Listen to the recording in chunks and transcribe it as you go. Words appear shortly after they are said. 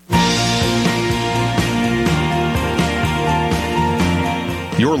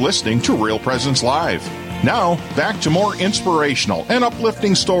You're listening to Real Presence Live. Now, back to more inspirational and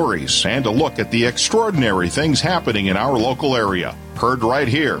uplifting stories and a look at the extraordinary things happening in our local area. Heard right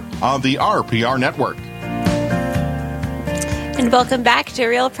here on the RPR Network. And welcome back to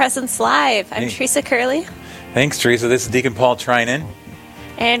Real Presence Live. I'm Teresa Curley. Thanks, Teresa. This is Deacon Paul Trinan.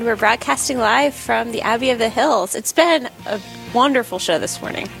 And we're broadcasting live from the Abbey of the Hills. It's been a wonderful show this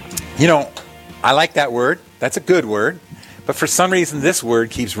morning. You know, I like that word. That's a good word. But for some reason, this word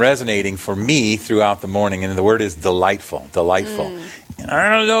keeps resonating for me throughout the morning. And the word is delightful. Delightful. And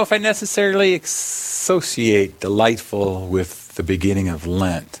I don't know if I necessarily associate delightful with the beginning of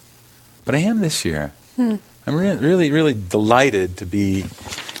Lent. But I am this year. I'm really delighted to be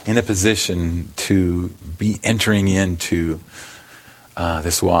in a position to be entering into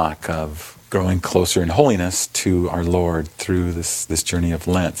this walk of growing closer in holiness to our Lord through this journey of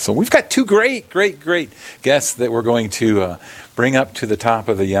Lent. So we've got two great guests that we're going to bring up to the top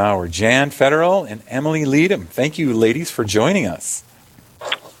of the hour. Jan Federal and Emily Leadham. Thank you, ladies, for joining us.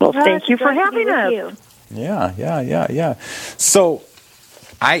 Well, thank you for having us. Yeah. So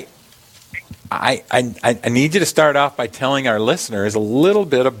I need you to start off by telling our listeners a little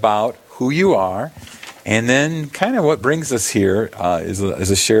bit about who you are, and then kind of what brings us here is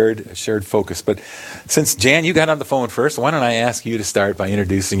a shared focus. But since, Jan, you got on the phone first, why don't I ask you to start by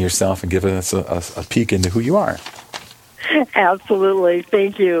introducing yourself and giving us a peek into who you are? Absolutely.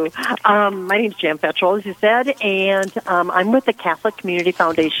 Thank you. My name is Jan Federal, as you said, and I'm with the Catholic Community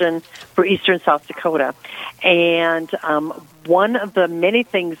Foundation for Eastern South Dakota. And one of the many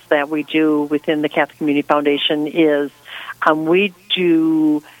things that we do within the Catholic Community Foundation is we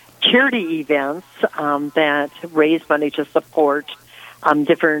do charity events that raise money to support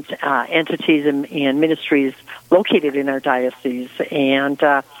different entities and ministries located in our diocese. And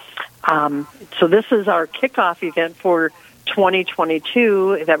so this is our kickoff event for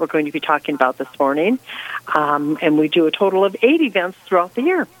 2022 that we're going to be talking about this morning. And we do a total of 8 events throughout the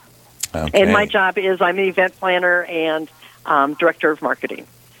year. Okay. And my job is I'm an event planner and director of marketing.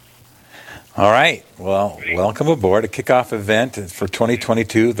 All right. Well, welcome aboard. A kickoff event for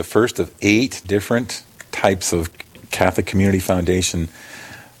 2022, the first of 8 different types of Catholic Community Foundation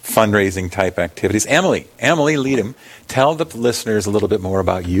fundraising type activities. Emily Leadham, tell the listeners a little bit more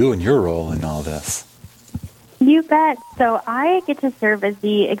about you and your role in all this. You bet. So I get to serve as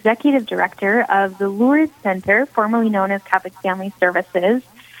the executive director of the Lourdes Center, formerly known as Catholic Family Services.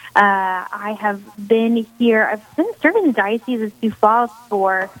 I have been here. I've been serving the Diocese of Sioux Falls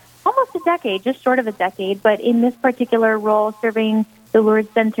for almost a decade, just short of a decade, but in this particular role, serving the Lourdes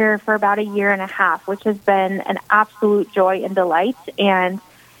Center for about a year and a half, which has been an absolute joy and delight. And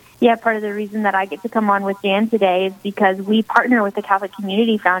yeah, part of the reason that I get to come on with Jan today is because we partner with the Catholic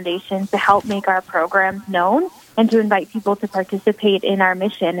Community Foundation to help make our programs known and to invite people to participate in our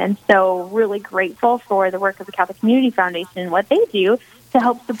mission. And so really grateful for the work of the Catholic Community Foundation and what they do to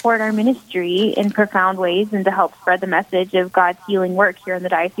help support our ministry in profound ways and to help spread the message of God's healing work here in the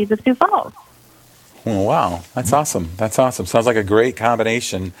Diocese of Sioux Falls. Oh, wow. That's awesome. Sounds like a great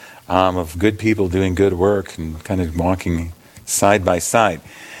combination of good people doing good work and kind of walking side by side.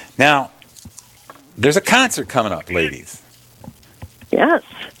 Now, there's a concert coming up, ladies. Yes.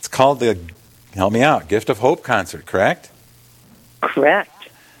 It's called the, help me out, Gift of Hope concert, correct? Correct.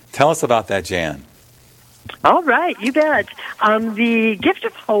 Tell us about that, Jan. All right, you bet. The Gift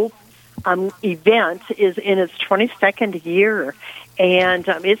of Hope event is in its 22nd year, and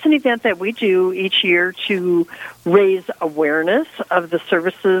it's an event that we do each year to raise awareness of the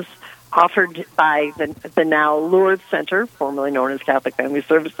services offered by the now Lourdes Center, formerly known as Catholic Family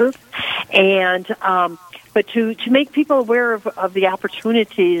Services, and but to make people aware of the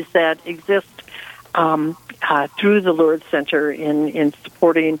opportunities that exist through the Lourdes Center in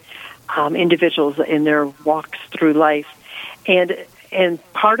supporting individuals in their walks through life. And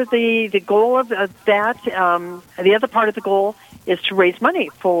part of the goal of that, the other part of the goal is to raise money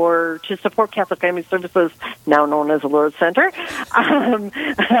to support Catholic Family Services, now known as the Lourdes Center. I'm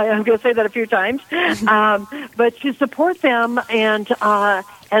going to say that a few times. But to support them and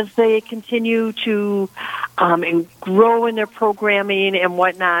as they continue to grow in their programming and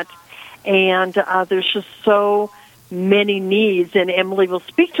whatnot. And there's just so many needs, and Emily will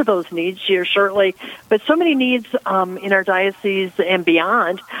speak to those needs here shortly, but so many needs in our diocese and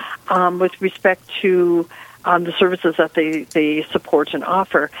beyond with respect to the services that they support and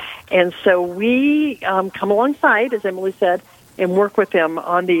offer. And so we come alongside, as Emily said, and work with them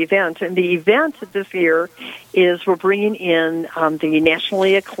on the event. And the event this year is we're bringing in the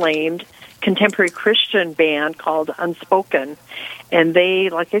nationally acclaimed contemporary Christian band called Unspoken. And they,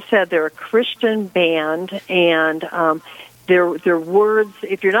 like I said, they're a Christian band, and their words.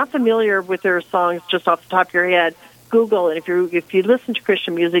 If you're not familiar with their songs just off the top of your head, Google it. If you listen to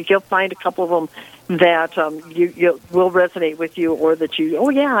Christian music, you'll find a couple of them that you will resonate with you, or that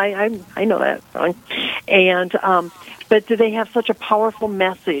I know that song. And but they have such a powerful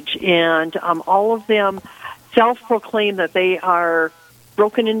message, and all of them self-proclaim that they are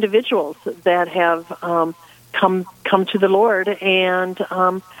broken individuals that have come to the Lord, and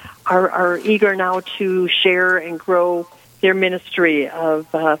are eager now to share and grow their ministry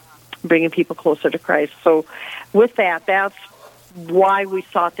of bringing people closer to Christ. So with that, that's why we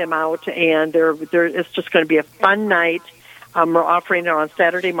sought them out, and it's just going to be a fun night. We're offering it on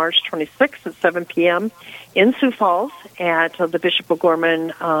Saturday, March 26th at 7 p.m. in Sioux Falls at the Bishop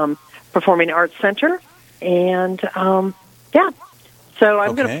O'Gorman Performing Arts Center. And, so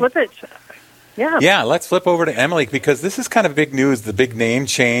I'm going to flip it. Yeah, let's flip over to Emily, because this is kind of big news, the big name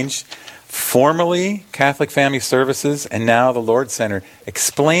change. Formerly Catholic Family Services, and now the Lord's Center.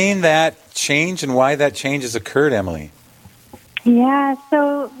 Explain that change and why that change has occurred, Emily. Yeah,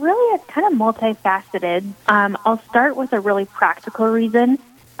 so really it's kind of multifaceted. I'll start with a really practical reason.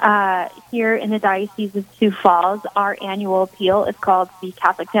 Here in the Diocese of Sioux Falls, our annual appeal is called the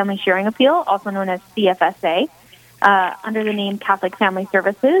Catholic Family Sharing Appeal, also known as CFSA. Under the name Catholic Family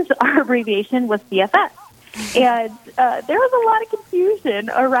Services, our abbreviation was CFS. And there was a lot of confusion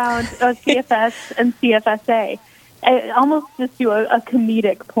around CFS and CFSA, almost just to a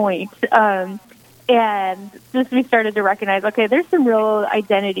comedic point. And just we started to recognize, okay, there's some real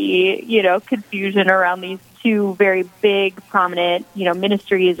identity, confusion around these two very big, prominent,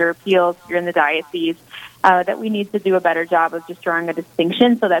 ministries or appeals here in the diocese, that we need to do a better job of just drawing a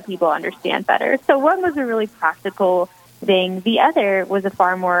distinction so that people understand better. So one was a really practical thing. The other was a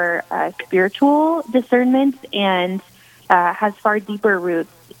far more spiritual discernment, and has far deeper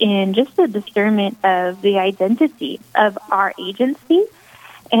roots in just the discernment of the identity of our agency,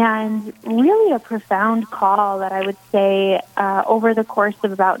 and really a profound call that I would say over the course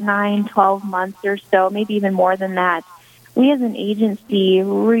of about 9-12 months or so, maybe even more than that, we as an agency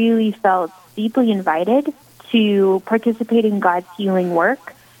really felt deeply invited to participate in God's healing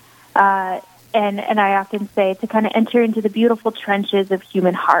work. And I often say to kind of enter into the beautiful trenches of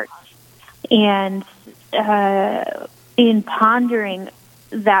human hearts. And in pondering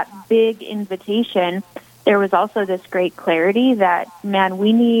that big invitation, there was also this great clarity that, man,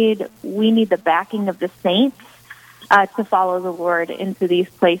 we need the backing of the saints to follow the Lord into these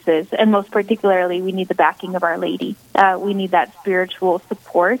places. And most particularly, we need the backing of Our Lady. We need that spiritual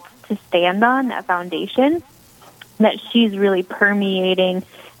support to stand on, that foundation, that she's really permeating,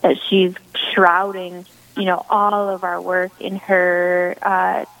 that she's shrouding, all of our work in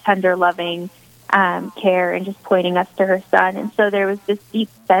her tender, loving care, and just pointing us to her Son. And so there was this deep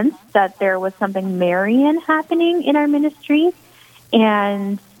sense that there was something Marian happening in our ministry.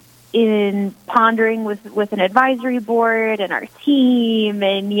 And in pondering with an advisory board and our team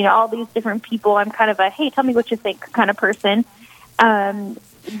and, all these different people, I'm kind of a, hey, tell me what you think kind of person.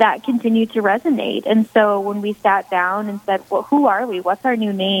 That continued to resonate. And so when we sat down and said, well, who are we? What's our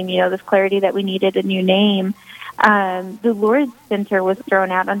new name? This clarity that we needed a new name. The Lourdes Center was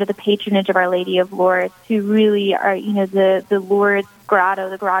thrown out under the patronage of Our Lady of Lourdes, who really are, the Lourdes Grotto.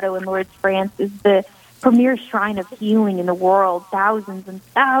 The Grotto in Lourdes, France is the premier shrine of healing in the world. Thousands and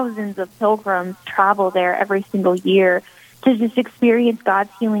thousands of pilgrims travel there every single year to just experience God's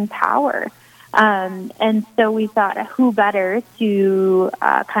healing power. And so we thought, who better to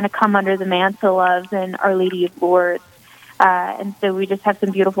kind of come under the mantle of than Our Lady of Lourdes. And so we just have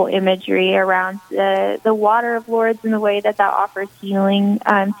some beautiful imagery around the water of Lourdes and the way that offers healing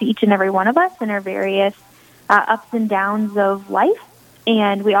to each and every one of us in our various ups and downs of life.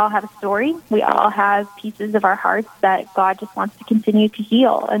 And we all have a story. We all have pieces of our hearts that God just wants to continue to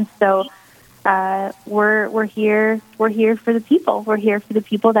heal. And so we're here for the people. We're here for the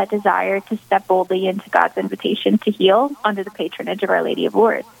people that desire to step boldly into God's invitation to heal under the patronage of Our Lady of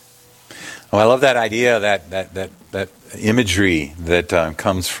Lourdes. Oh, I love that idea, that imagery that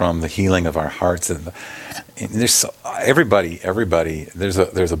comes from the healing of our hearts. And there's everybody. There's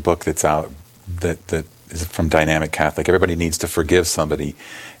a book that's out that is from Dynamic Catholic. Everybody needs to forgive somebody,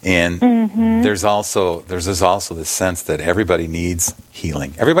 and there's also this sense that everybody needs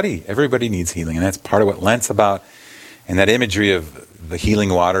healing. Everybody needs healing, and that's part of what Lent's about. And that imagery of the healing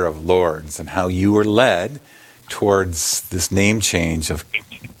water of Lourdes and how you were led towards this name change of.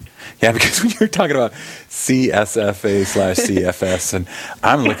 Yeah, because when you're talking about CSFA/CFS, and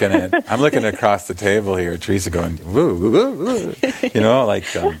I'm looking across the table here, Teresa going, woo, woo, woo,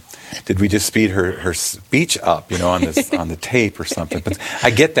 did we just speed her speech up, on this on the tape or something? But I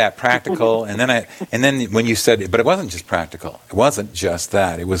get that practical, and then when you said, but it wasn't just practical. It wasn't just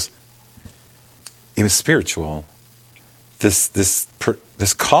that. It was spiritual. This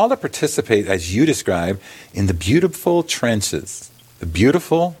call to participate, as you described, in the beautiful trenches,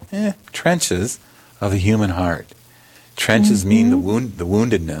 trenches of the human heart. Trenches mean the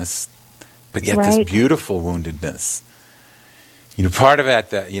woundedness, but yet this beautiful woundedness. Part of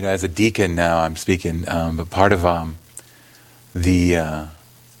that, as a deacon now, I'm speaking, but part of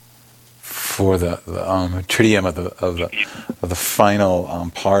for the tritium of the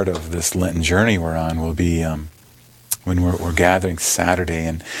final part of this Lenten journey we're on will be when we're gathering Saturday,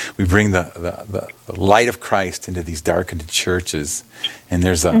 and we bring the light of Christ into these darkened churches, and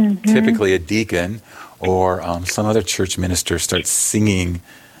there's typically a deacon or some other church minister starts singing,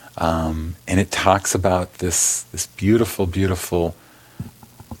 and it talks about this beautiful, beautiful,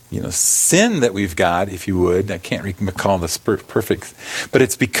 sin that we've got, if you would. I can't recall the perfect, but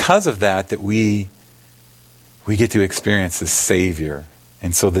it's because of that we get to experience the Savior.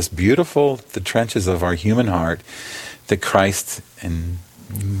 And so this beautiful, the trenches of our human heart, that Christ and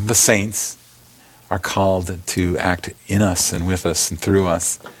the saints are called to act in us and with us and through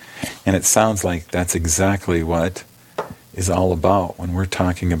us. And it sounds like that's exactly what is all about when we're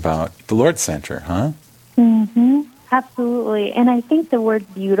talking about the Lord's Center, huh? Mm-hmm. Absolutely. And I think the word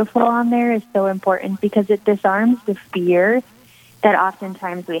beautiful on there is so important because it disarms the fear that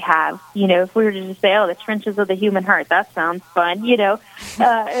oftentimes we have. If we were to just say, the trenches of the human heart, that sounds fun,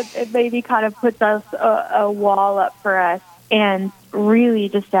 it maybe kind of puts us a wall up for us. And really,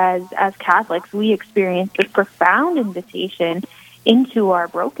 just as Catholics, we experience this profound invitation into our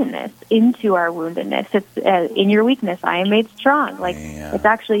brokenness, into our woundedness. It's in your weakness, I am made strong. It's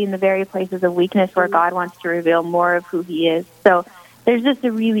actually in the very places of weakness where God wants to reveal more of who He is. So there's just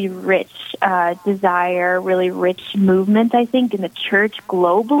a really rich desire, really rich movement, I think, in the church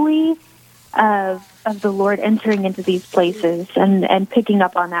globally of the Lord entering into these places and picking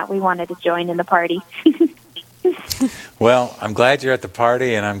up on that. We wanted to join in the party. Well, I'm glad you're at the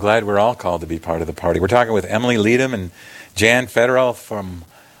party, and I'm glad we're all called to be part of the party. We're talking with Emily Leadham and Jan Federal from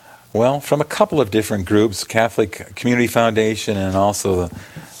a couple of different groups, Catholic Community Foundation, and also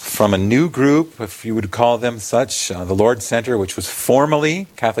from a new group, if you would call them such, the Lord's Center, which was formerly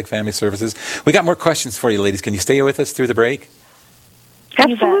Catholic Family Services. We got more questions for you, ladies. Can you stay with us through the break?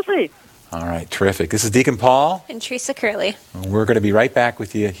 Absolutely. All right, terrific. This is Deacon Paul. And Teresa Curley. We're going to be right back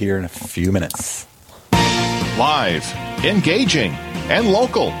with you here in a few minutes. Live, engaging, and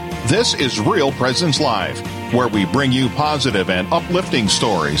local. This is Real Presence Live, where we bring you positive and uplifting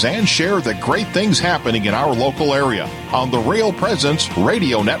stories and share the great things happening in our local area on the Real Presence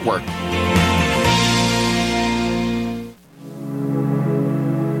Radio Network.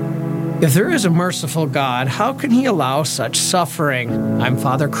 If there is a merciful God, how can He allow such suffering? I'm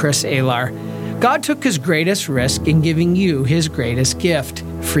Father Chris Alar. God took His greatest risk in giving you His greatest gift,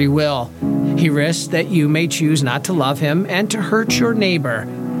 free will. He risked that you may choose not to love Him and to hurt your neighbor.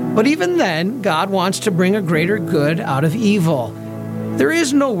 But even then, God wants to bring a greater good out of evil. There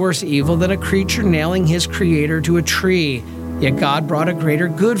is no worse evil than a creature nailing his Creator to a tree. Yet God brought a greater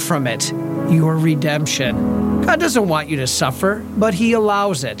good from it, your redemption. God doesn't want you to suffer, but He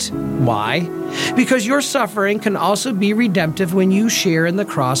allows it. Why? Because your suffering can also be redemptive when you share in the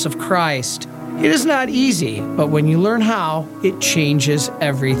cross of Christ. It is not easy, but when you learn how, it changes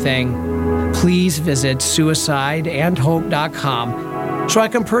everything. Please visit suicideandhope.com so I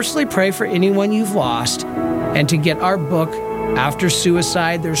can personally pray for anyone you've lost, and to get our book, After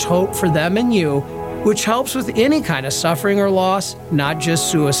Suicide, There's Hope for Them and You, which helps with any kind of suffering or loss, not just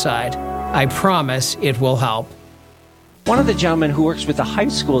suicide. I promise it will help. One of the gentlemen who works with the high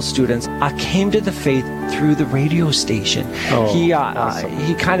school students came to the faith through the radio station. He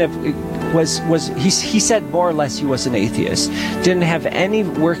kind of he said more or less he was an atheist, didn't have any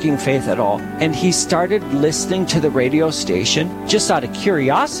working faith at all, and he started listening to the radio station just out of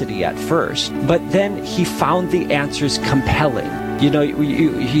curiosity at first, but then he found the answers compelling.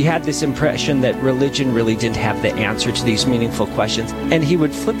 He had this impression that religion really didn't have the answer to these meaningful questions. And he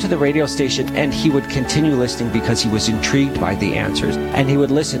would flip to the radio station and he would continue listening because he was intrigued by the answers. And he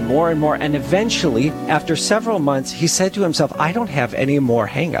would listen more and more. And eventually, after several months, he said to himself, I don't have any more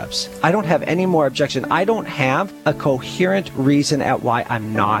hang-ups. I don't have any more objection. I don't have a coherent reason at why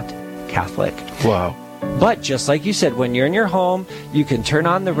I'm not Catholic. Wow. But just like you said, when you're in your home, you can turn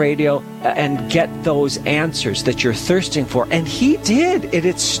on the radio and get those answers that you're thirsting for. And he did.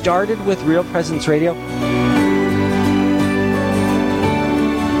 It started with Real Presence Radio.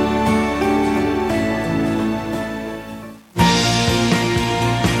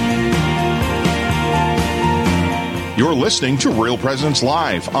 You're listening to Real Presence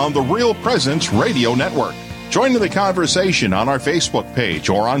Live on the Real Presence Radio Network. Join in the conversation on our Facebook page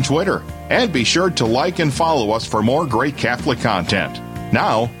or on Twitter. And be sure to like and follow us for more great Catholic content.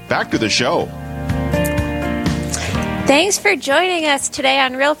 Now, back to the show. Thanks for joining us today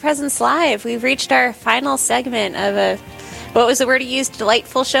on Real Presence Live. We've reached our final segment of what was the word you used,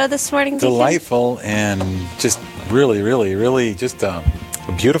 delightful show this morning? Delightful and just really just a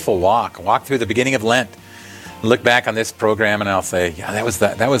beautiful walk through the beginning of Lent. Look back on this program and I'll say, yeah,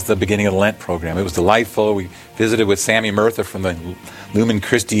 that was the beginning of the Lent program. It was delightful. We visited with Sammy Murtha from the Lumen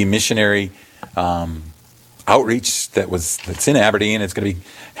Christi missionary outreach that's in Aberdeen. It's going to be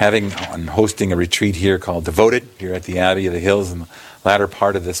hosting a retreat here called Devoted here at the Abbey of the Hills in the latter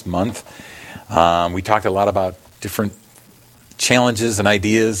part of this month. We talked a lot about different challenges and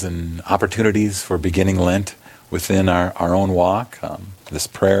ideas and opportunities for beginning Lent within our own walk, this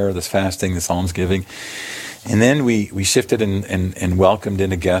prayer, this fasting, this almsgiving. And then we shifted and welcomed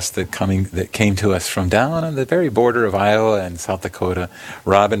in a guest that came to us from down on the very border of Iowa and South Dakota,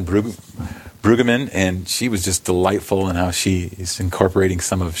 Robin Brueggemann, and she was just delightful in how she is incorporating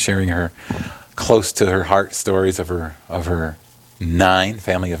sharing her close to her heart stories of her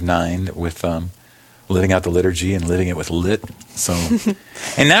family of 9 with living out the liturgy and living it with lit. So,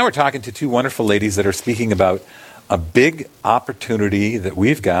 and now we're talking to 2 wonderful ladies that are speaking about a big opportunity that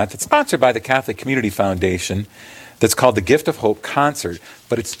we've got that's sponsored by the Catholic Community Foundation that's called the Gift of Hope Concert,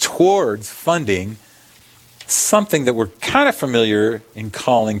 but it's towards funding something that we're kind of familiar in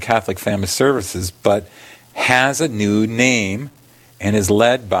calling Catholic Family Services, but has a new name and is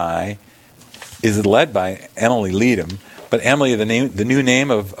led by Emily Leadham. But Emily, the new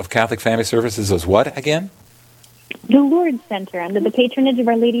name of Catholic Family Services is what again? The Lourdes Center, under the patronage of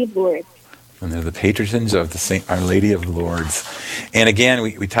Our Lady of Lourdes. And they're the patrons of Our Lady of Lourdes. And again,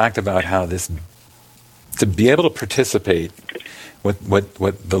 we talked about how to be able to participate,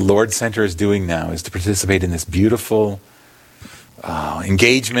 what the Lourdes Center is doing now is to participate in this beautiful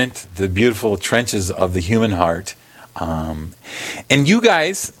engagement, the beautiful trenches of the human heart. And you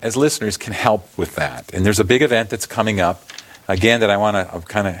guys, as listeners, can help with that. And there's a big event that's coming up, again, that I want to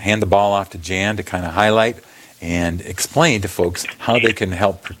kind of hand the ball off to Jan to kind of highlight and explain to folks how they can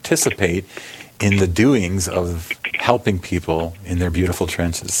help participate in the doings of helping people in their beautiful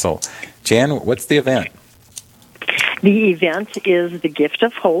trenches. So, Jan, what's the event? The event is the Gift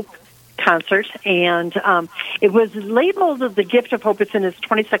of Hope concert, and it was labeled the Gift of Hope. It's in its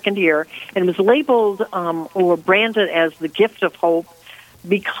 22nd year, and it was labeled or branded as the Gift of Hope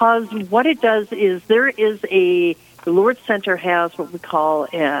because what it does is the Lourdes Center has what we call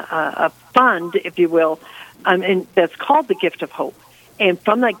a fund, if you will, and that's called the Gift of Hope. And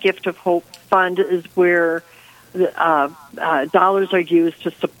from that Gift of Hope fund is where dollars are used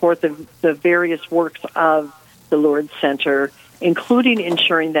to support the various works of the Lourdes Center, including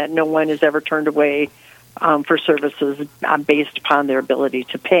ensuring that no one is ever turned away for services based upon their ability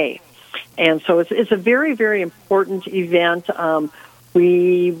to pay. And so it's a very, very important event.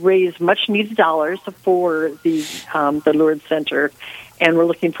 We raise much-needed dollars for the Lourdes Center, and we're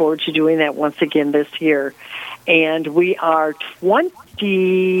looking forward to doing that once again this year. And we are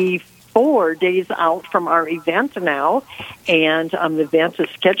 24 days out from our event now, and the event is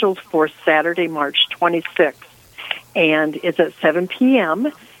scheduled for Saturday, March 26th. And it's at 7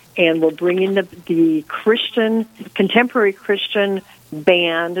 p.m., and we'll bring in the contemporary Christian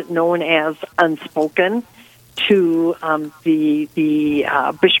band known as Unspoken to the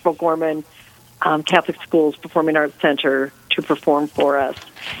Bishop O'Gorman Catholic Schools Performing Arts Center to perform for us.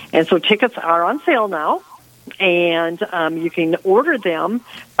 And so tickets are on sale now, and you can order them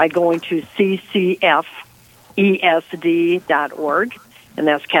by going to ccfesd.org, and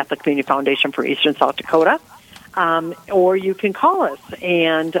that's Catholic Community Foundation for Eastern South Dakota. Or you can call us,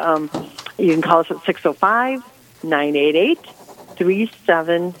 and you can call us at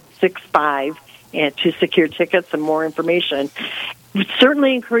 605-988-3765 and to secure tickets and more information. We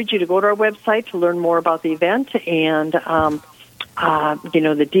certainly encourage you to go to our website to learn more about the event and,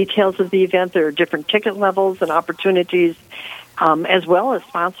 the details of the event. There are different ticket levels and opportunities, as well as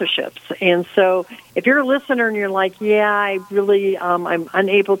sponsorships. And so if you're a listener and you're like, yeah, I really, I'm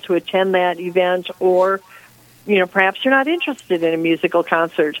unable to attend that event, or perhaps you're not interested in a musical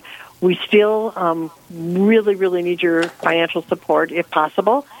concert, we still really, really need your financial support, if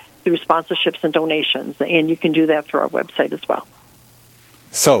possible, through sponsorships and donations. And you can do that through our website as well.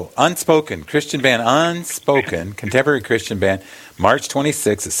 So, Unspoken, Christian band, Unspoken, contemporary Christian band, March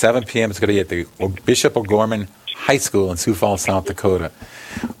 26th at 7 p.m. It's going to be at the Bishop O'Gorman High School in Sioux Falls, South Dakota.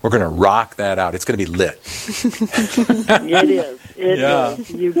 We're going to rock that out. It's going to be lit. It is. It is.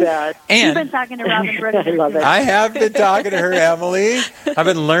 You bet. You've And been talking to Robin I love it. I have been talking to her, Emily. I've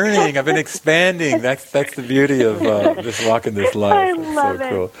been learning. I've been expanding. That's the beauty of just walking this life. I It's love so it.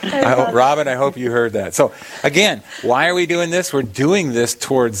 cool. I love it. Robin, I hope you heard that. So again, why are we doing this? We're doing this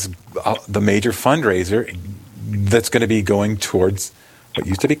towards the major fundraiser that's going to be going towards what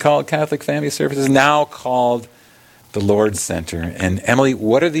used to be called Catholic Family Services, now called the Lord's Center. And Emily,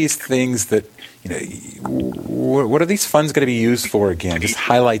 what are these things that, what are these funds going to be used for again? Just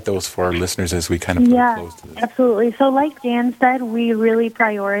highlight those for our listeners as we kind of put a close to this. Absolutely. So like Dan said, we really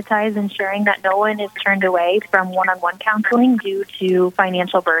prioritize ensuring that no one is turned away from one-on-one counseling due to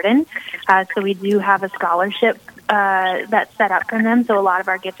financial burden. So we do have a scholarship that's set up for them. So a lot of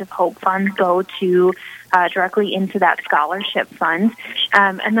our Gift of Hope funds go to directly into that scholarship fund.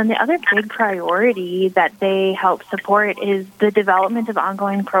 And then the other big priority that they help support is the development of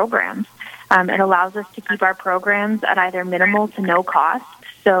ongoing programs. It allows us to keep our programs at either minimal to no cost.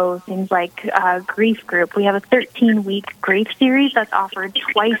 So things like Grief Group. We have a 13-week grief series that's offered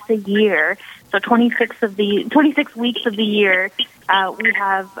twice a year. So 26 weeks of the year, we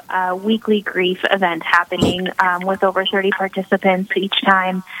have a weekly grief event happening with over 30 participants each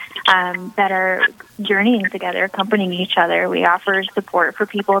time that are journeying together, accompanying each other. We offer support for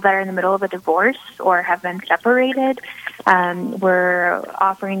people that are in the middle of a divorce or have been separated. We're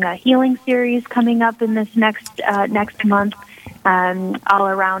offering a healing series coming up in this next month. All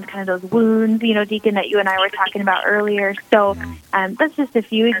around kind of those wounds, Deacon, that you and I were talking about earlier. So that's just a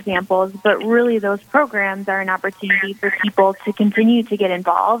few examples, but really those programs are an opportunity for people to continue to get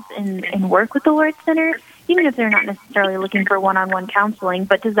involved and work with the Lord's Center, even if they're not necessarily looking for one-on-one counseling,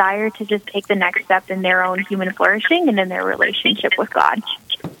 but desire to just take the next step in their own human flourishing and in their relationship with God.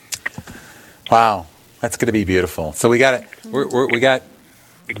 Wow, that's going to be beautiful. So we got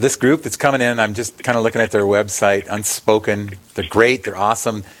this group that's coming in. I'm just kind of looking at their website, Unspoken. They're great. They're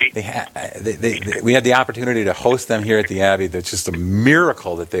awesome. We had the opportunity to host them here at the Abbey. That's just a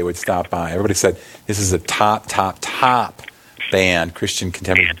miracle that they would stop by. Everybody said this is a top band,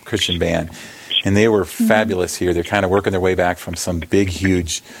 contemporary Christian band. And they were fabulous here. They're kind of working their way back from some big,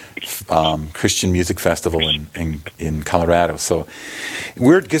 huge Christian music festival in Colorado. So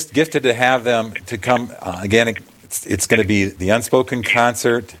we're just gifted to have them to come. Again, it's going to be the Unspoken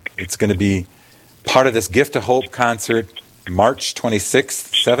concert. It's going to be part of this Gift of Hope concert, March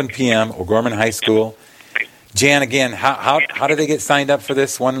 26th, 7 p.m., O'Gorman High School. Jan, again, how do they get signed up for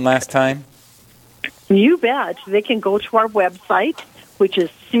this one last time? You bet. They can go to our website, which is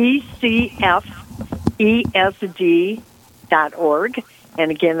ccfesd.org.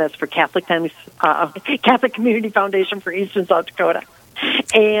 And again, that's for Catholic Community Foundation for Eastern South Dakota.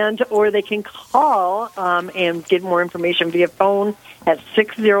 Or they can call and get more information via phone at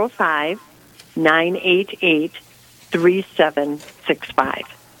 605-988-3765.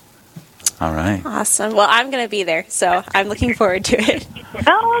 All right. Awesome. Well, I'm going to be there, so I'm looking forward to it.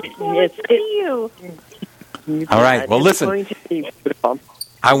 Oh, it's to see you. All right. Well, It's listen. going to be beautiful.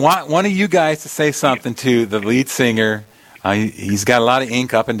 I want one of you guys to say something to the lead singer. He's got a lot of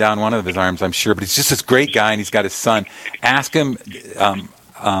ink up and down one of his arms, I'm sure, but he's just this great guy, and he's got his son. Ask him,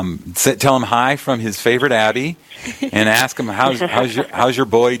 tell him hi from his favorite Abbey, and ask him how's your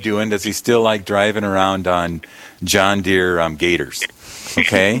boy doing? Does he still like driving around on John Deere Gators?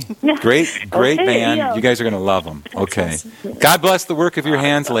 Okay, great Okay, band. yeah. You guys are going to love them. Okay, God bless the work of your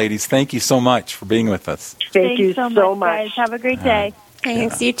hands, ladies. Thank you so much for being with us. Thank you Thanks so much, guys. Have a great day.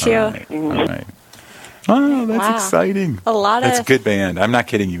 Thanks, you too. All right. Oh, that's Wow. exciting. That's a good band. I'm not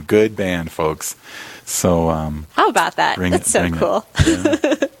kidding you. Good band, folks. So, How about that? bring That's it, so bring it. cool. Yeah.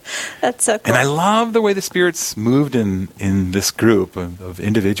 That's so cool. And I love the way the Spirit's moved in this group of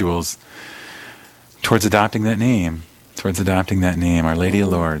individuals towards adopting that name. Our Lady of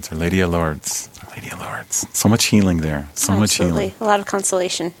Lourdes, Our Lady of Lourdes, Our Lady of Lourdes. So much healing there. So much Absolutely. healing. A lot of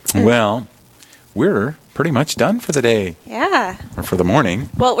consolation. Well, we're pretty much done for the day, Yeah. or for the morning.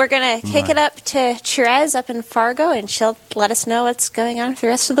 Well, we're going to kick it up to Therese up in Fargo, and she'll let us know what's going on for the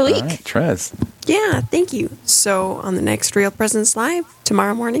rest of the week. All right, Trez. Yeah, thank you. So on the next Real Presence Live,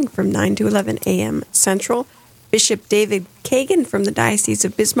 tomorrow morning from 9 to 11 a.m. Central, Bishop David Kagan from the Diocese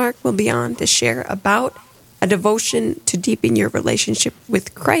of Bismarck will be on to share about a devotion to deepen your relationship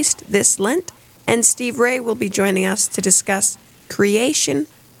with Christ this Lent. And Steve Ray will be joining us to discuss creation,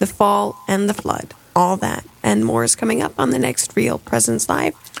 the fall, and the flood. All that and more is coming up on the next Real Presence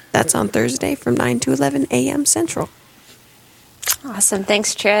Live. That's on Thursday from 9 to 11 a.m. Central. Awesome.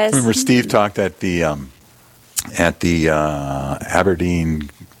 Thanks, Therese. Remember, Steve talked at the Aberdeen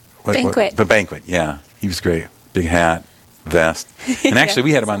Banquet. The banquet. Yeah, he was great. big hat, vest. And actually,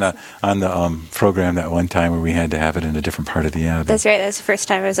 we had him on the program that one time where we had to have it in a different part of the Abbey. That's right. That was the first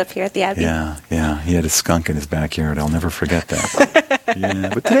time I was up here at the Abbey. Yeah. He had a skunk in his backyard. I'll never forget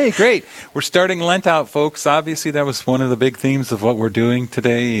that. But today, great. We're starting Lent out, folks. Obviously, that was one of the big themes of what we're doing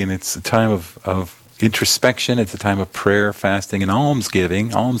today, and it's a time of introspection. It's a time of prayer, fasting, and almsgiving.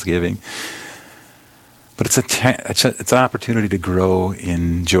 But it's an opportunity to grow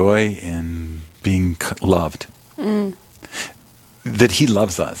in joy in being loved. That He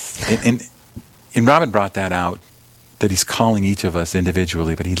loves us. And Robin brought that out, that He's calling each of us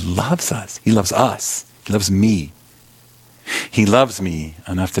individually, but He loves us. He loves us. He loves me. He loves me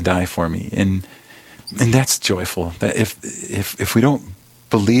enough to die for me. And that's joyful. That if we don't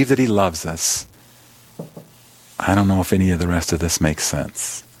believe that He loves us, I don't know if any of the rest of this makes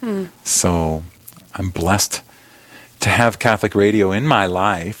sense. So I'm blessed to have Catholic radio in my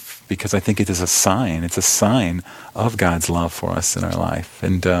life, because I think it is a sign. It's a sign of God's love for us in our life.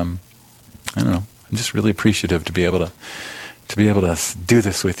 And I don't know. I'm just really appreciative to be able to do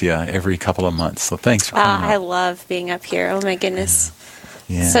this with you every couple of months. So thanks for coming. I love being up here. Oh my goodness.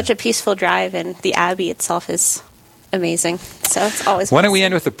 Yeah. Such a peaceful drive, and the Abbey itself is amazing. So it's always Why don't we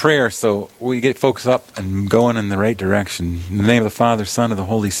end with a prayer so we get folks up and going in the right direction. In the name of the Father, Son, and the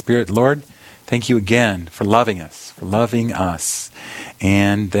Holy Spirit. Lord, thank you again for loving us,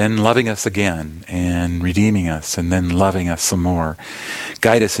 and then loving us again, and redeeming us, and then loving us some more.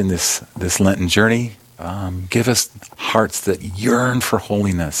 Guide us in this Lenten journey. Give us hearts that yearn for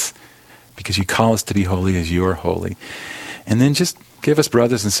holiness, because you call us to be holy as you are holy. And then just give us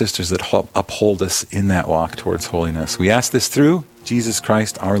brothers and sisters that uphold us in that walk towards holiness. We ask this through Jesus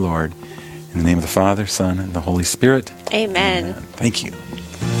Christ our Lord. In the name of the Father, Son, and the Holy Spirit. Amen. Thank you.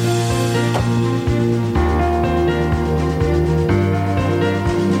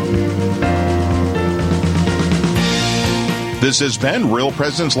 This has been Real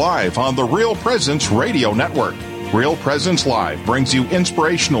Presence Live on the Real Presence Radio Network. Real Presence Live brings you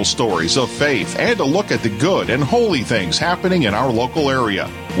inspirational stories of faith and a look at the good and holy things happening in our local area.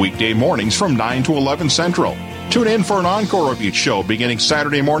 Weekday mornings from 9 to 11 Central. Tune in for an encore of each show beginning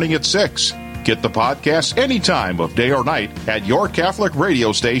Saturday morning at 6. Get the podcast any time of day or night at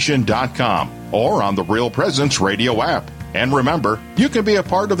yourcatholicradiostation.com or on the Real Presence Radio app. And remember, you can be a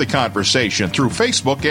part of the conversation through Facebook